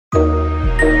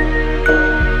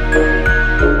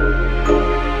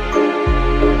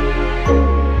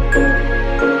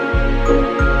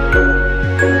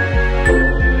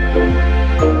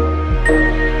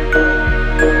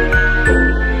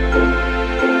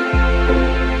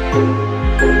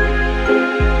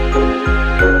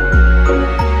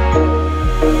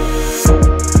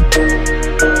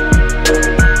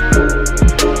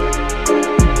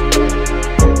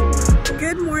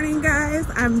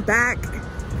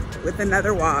with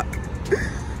another walk.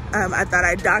 I thought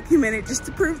I'd document it just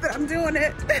to prove that I'm doing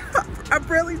it. I'm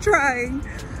really trying.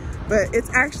 But it's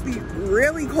actually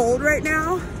really cold right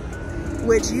now,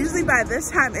 which usually by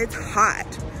this time it's hot.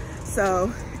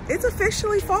 So it's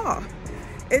officially fall.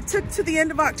 It took to the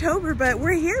end of October, but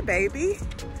we're here, baby.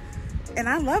 And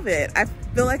I love it. I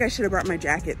feel like I should have brought my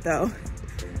jacket though.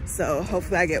 So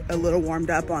hopefully I get a little warmed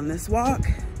up on this walk.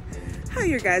 How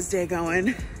your guys' day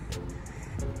going?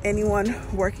 Anyone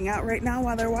working out right now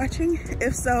while they're watching?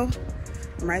 If so,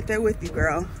 I'm right there with you,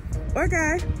 girl. Or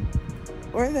guy,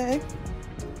 or they.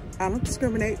 I don't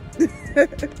discriminate.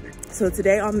 So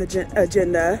today on the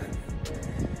agenda,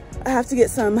 I have to get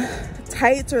some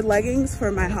tights or leggings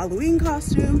for my Halloween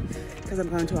costume because I'm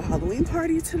going to a Halloween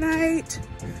party tonight.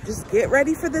 Just get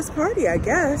ready for this party, I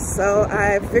guess. So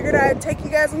I figured I'd take you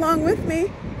guys along with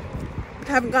me. I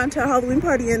haven't gone to a Halloween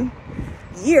party in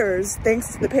years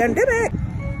thanks to the pandemic.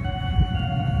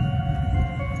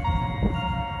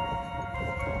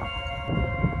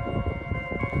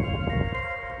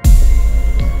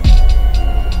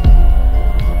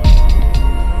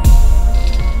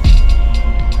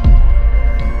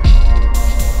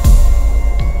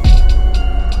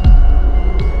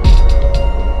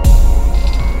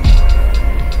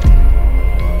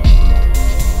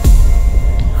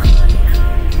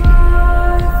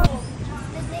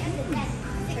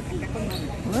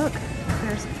 Look,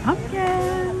 there's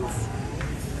pumpkins.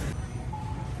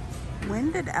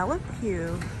 When did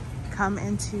Q come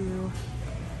into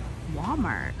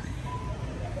Walmart?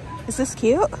 Is this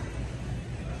cute?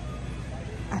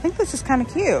 I think this is kind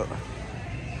of cute.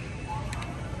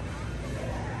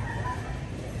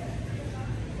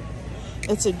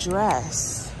 It's a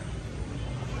dress.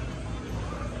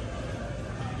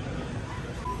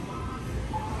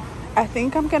 I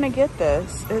think I'm gonna get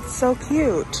this. It's so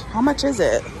cute. How much is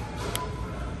it?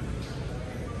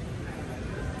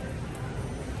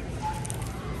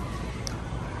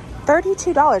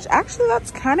 $32. Actually,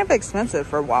 that's kind of expensive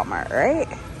for Walmart, right?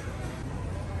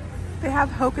 They have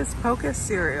Hocus Pocus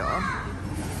cereal.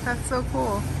 That's so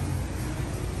cool.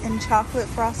 And chocolate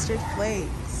frosted flakes.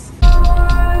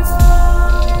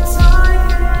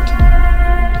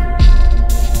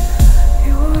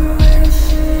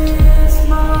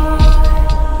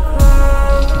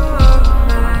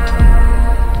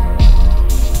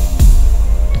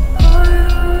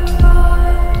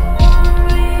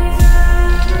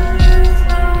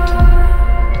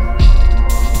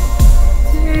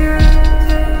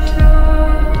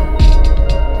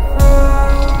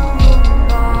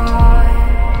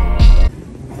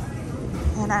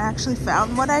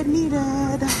 Found what I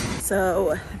needed.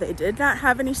 So they did not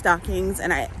have any stockings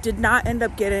and I did not end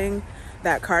up getting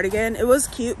that cardigan. It was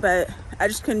cute, but I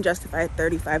just couldn't justify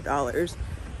 $35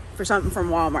 for something from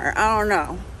Walmart. I don't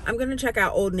know. I'm gonna check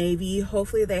out Old Navy.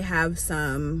 Hopefully they have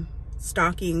some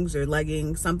stockings or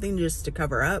leggings, something just to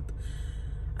cover up.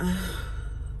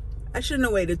 I shouldn't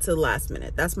have waited till the last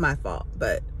minute. That's my fault,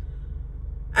 but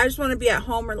I just want to be at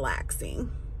home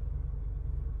relaxing.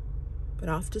 But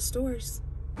off to stores.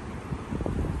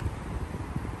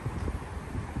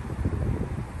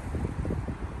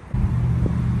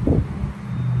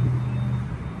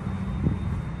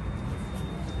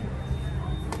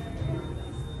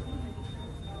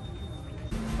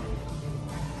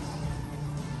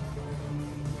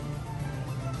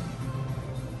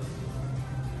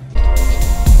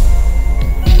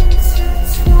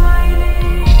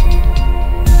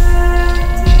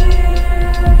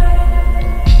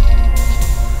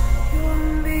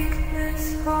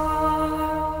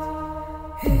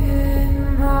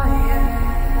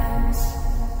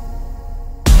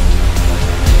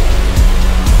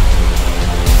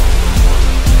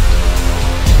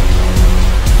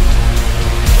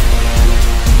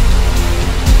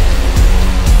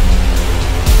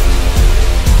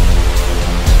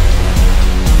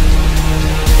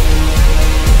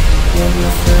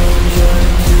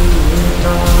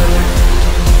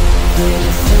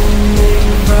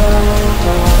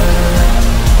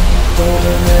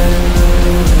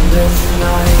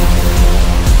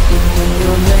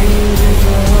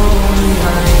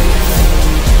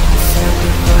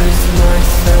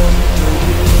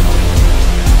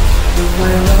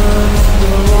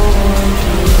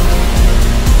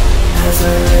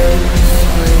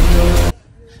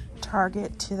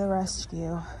 Target to the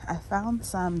rescue. I found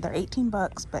some. They're 18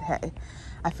 bucks, but hey,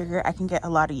 I figure I can get a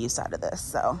lot of use out of this,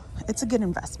 so it's a good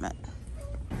investment.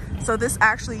 So this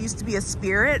actually used to be a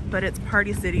Spirit, but it's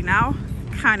Party City now.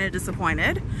 Kind of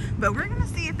disappointed, but we're gonna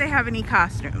see if they have any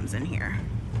costumes in here.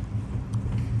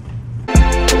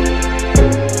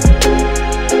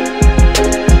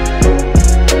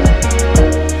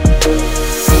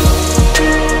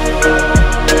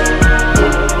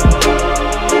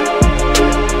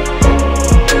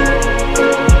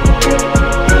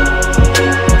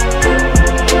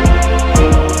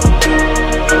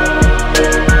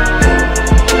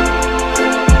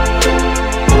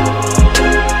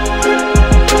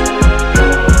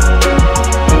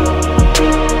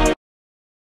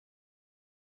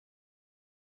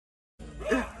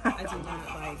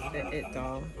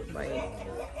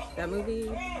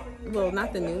 Well,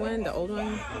 not the new one, the old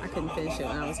one. I couldn't finish it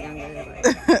when I was younger. Like.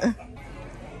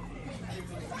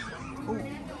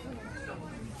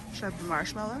 Should I have the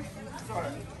marshmallow?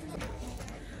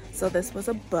 So this was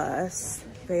a bus.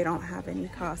 They don't have any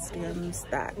costumes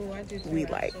that we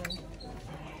like.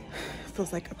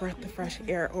 Feels like a breath of fresh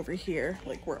air over here,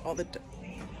 like where all the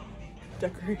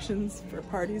decorations for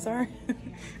parties are.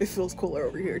 It feels cooler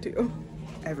over here too.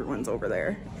 Everyone's over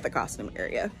there, the costume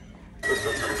area.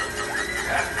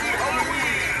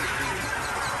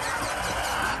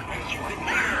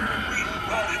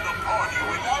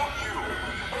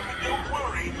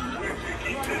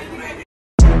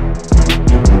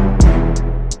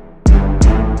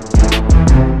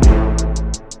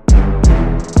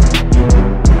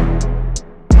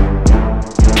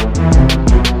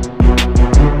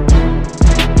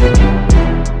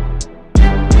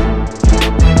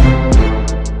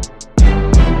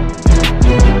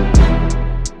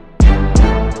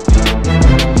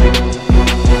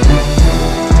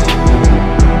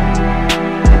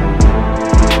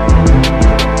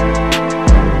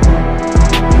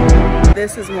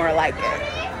 This is more like it.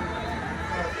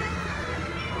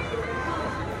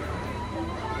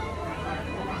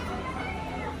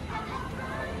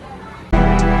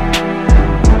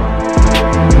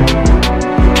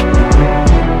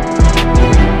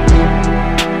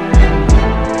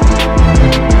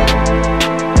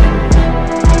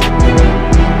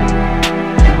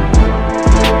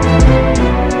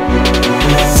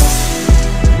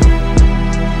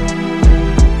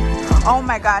 Oh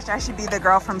my gosh, I should be the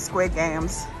girl from Squid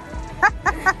Games. Ooh,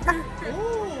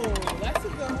 that's a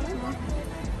good one.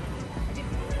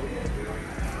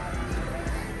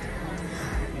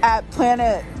 At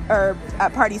Planet, or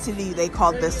at Party City, they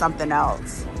called this something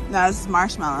else. No, this is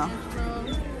marshmallow.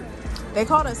 They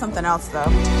called it something else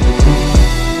though.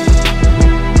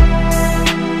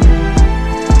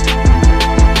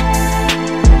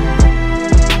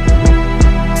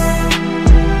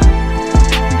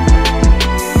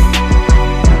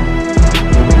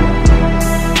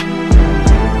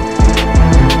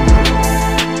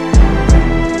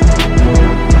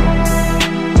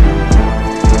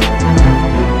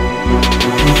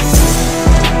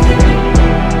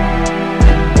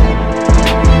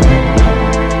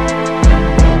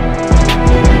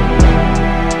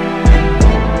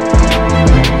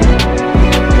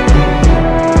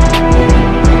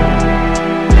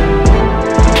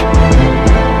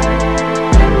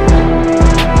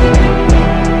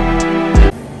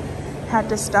 Had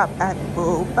to stop at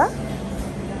Boba.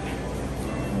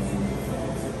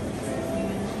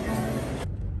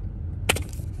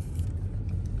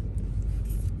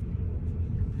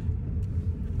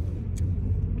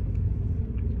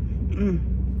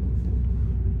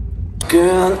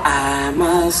 Girl, I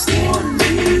must warn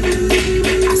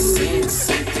you, I sense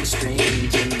something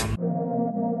strange in my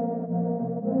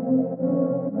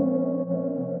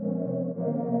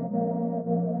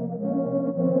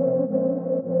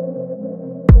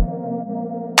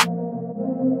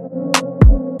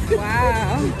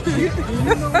Wow. You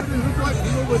know what it looks like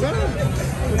from over there?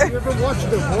 Have you ever watched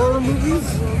the horror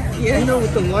movies? Yeah. You know,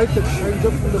 with the light that shines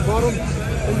up from the bottom?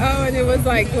 Oh, and it was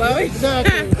like glowing.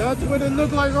 Exactly. That's what it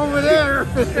looked like over there.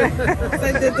 It's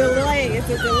like the delay. It's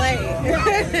a delay.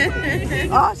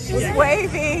 Oh, she's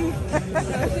waving.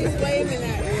 She's waving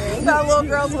at you. That little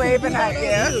girl's waving at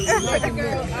you. The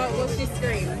girl. Oh, well, she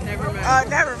screamed. Never mind. Oh,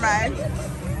 never mind.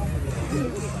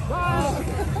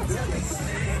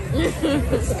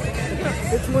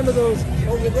 It's one of those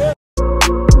over there.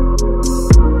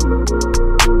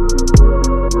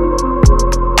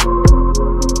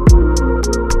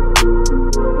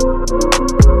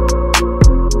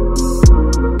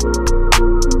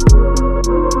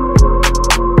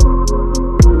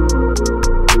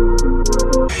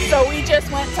 So we just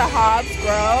went to Hobbs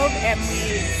Grove and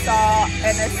we saw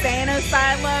an insane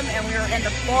asylum and we were in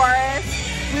the forest.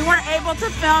 We weren't able to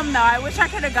film though. I wish I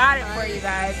could have got it for you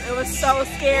guys. It was so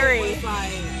scary. It was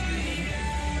like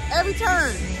every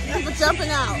turn, people jumping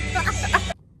out.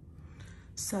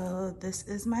 So this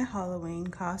is my Halloween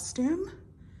costume.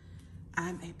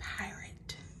 I'm a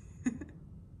pirate.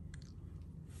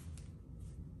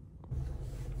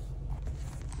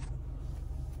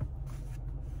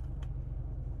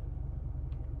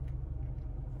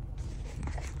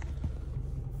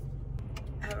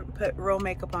 I haven't put real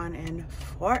makeup on in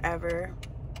forever.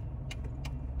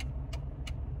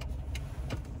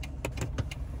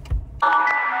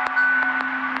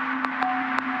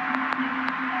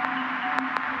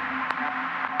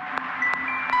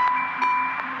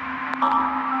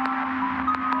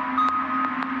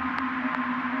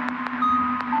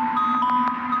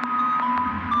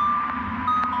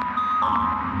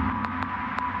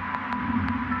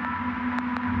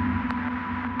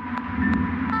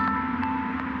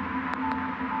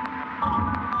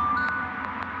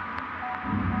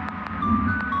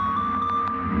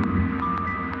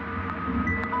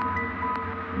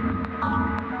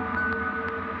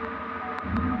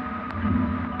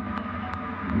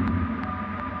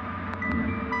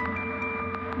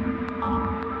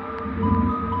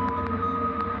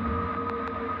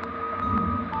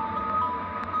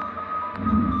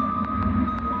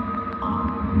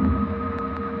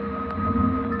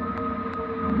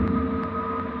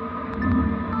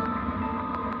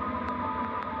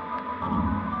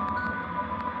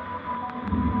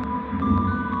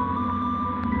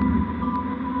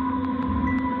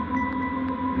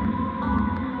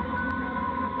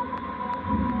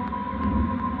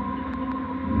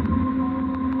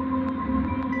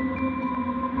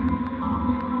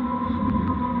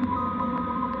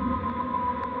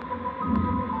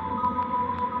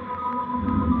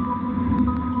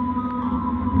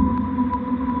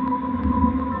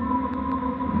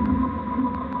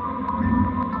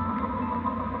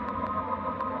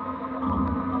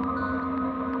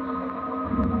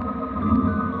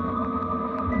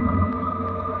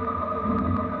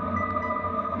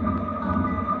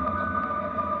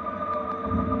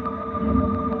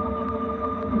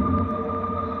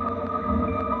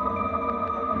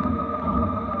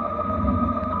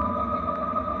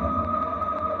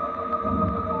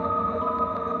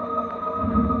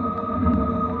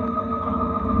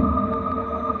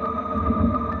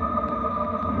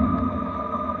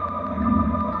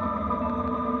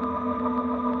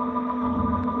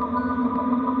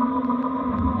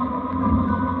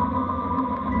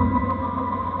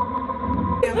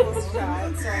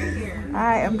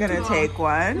 I am gonna take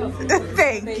one.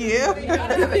 Thank you.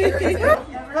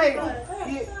 Wait,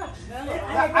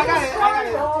 I got it.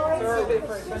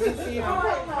 Let me see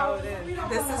how it is.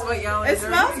 This is what y'all. It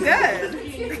smells good.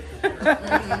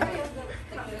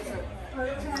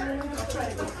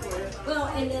 Well,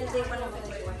 and then they went over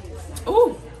the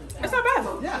Ooh, it's not bad.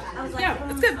 Yeah,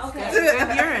 it's good.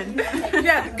 Good urine.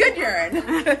 Yeah, good urine.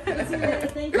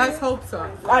 Let's hope so.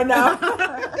 I know.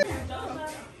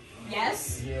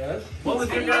 Yes. Yes. What was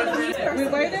your guys' We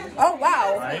waited? Oh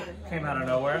wow. Right? Came out of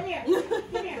nowhere.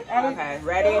 Okay,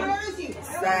 ready,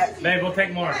 set. Babe, we'll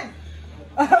take more.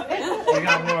 We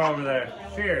got more over there.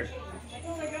 Cheers.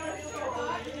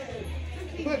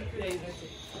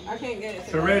 I can't get it.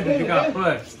 Syringe you got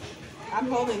pushed. I'm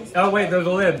holding. Oh wait, there's a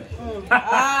lid.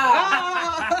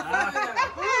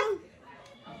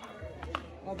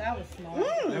 Well, that was small.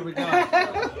 There we go.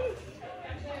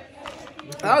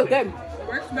 Oh, good. It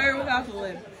works better without the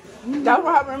lid. That's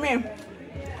what happened to me.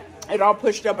 It all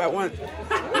pushed up at once.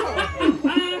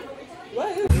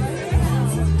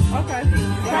 Okay.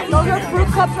 Those are fruit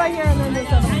cups right here, and then there's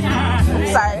some.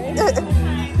 Sorry.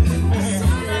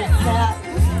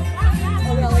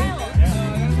 Oh, really?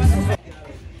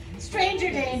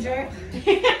 Stranger danger.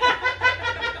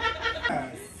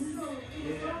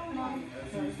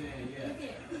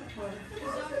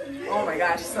 Oh my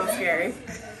gosh, so scary.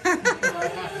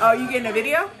 Oh, you getting a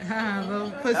video?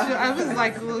 I was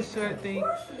like a little short thing.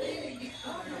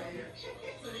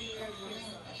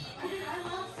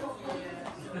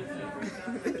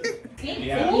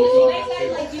 Yeah. You guys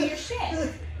gotta like do your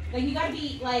shit. Like you gotta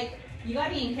be like you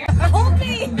gotta be in character. Hold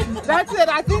me. That's it.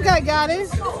 I think I got it.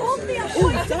 Hold me. I'm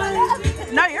sorry.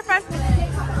 No, you're fine.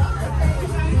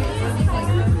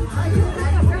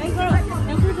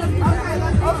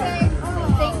 Okay.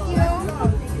 Thank you.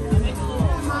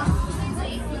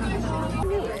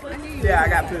 Yeah, I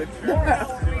got food.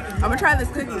 I'm gonna try this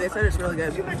cookie. They said it's really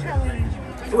good.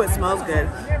 Ooh, it smells good.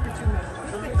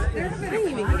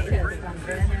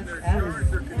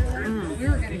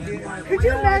 Could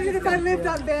you imagine if I lived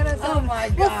on Banner? Oh my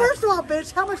god. Well, first of all,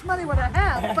 bitch, how much money would I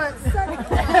have? But second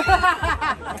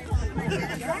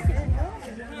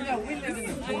No, we live in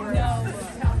the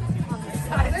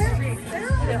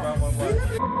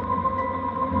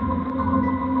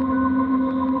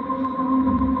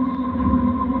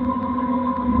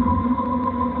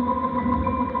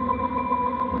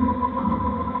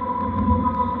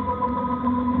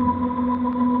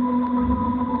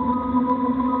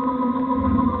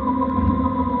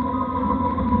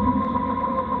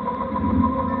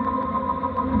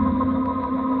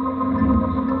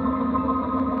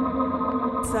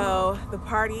So the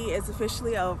party is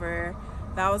officially over.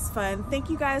 That was fun. Thank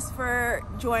you guys for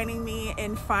joining me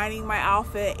in finding my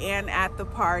outfit and at the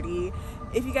party.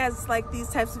 If you guys like these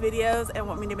types of videos and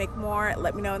want me to make more,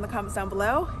 let me know in the comments down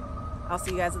below. I'll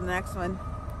see you guys in the next one.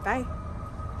 Bye.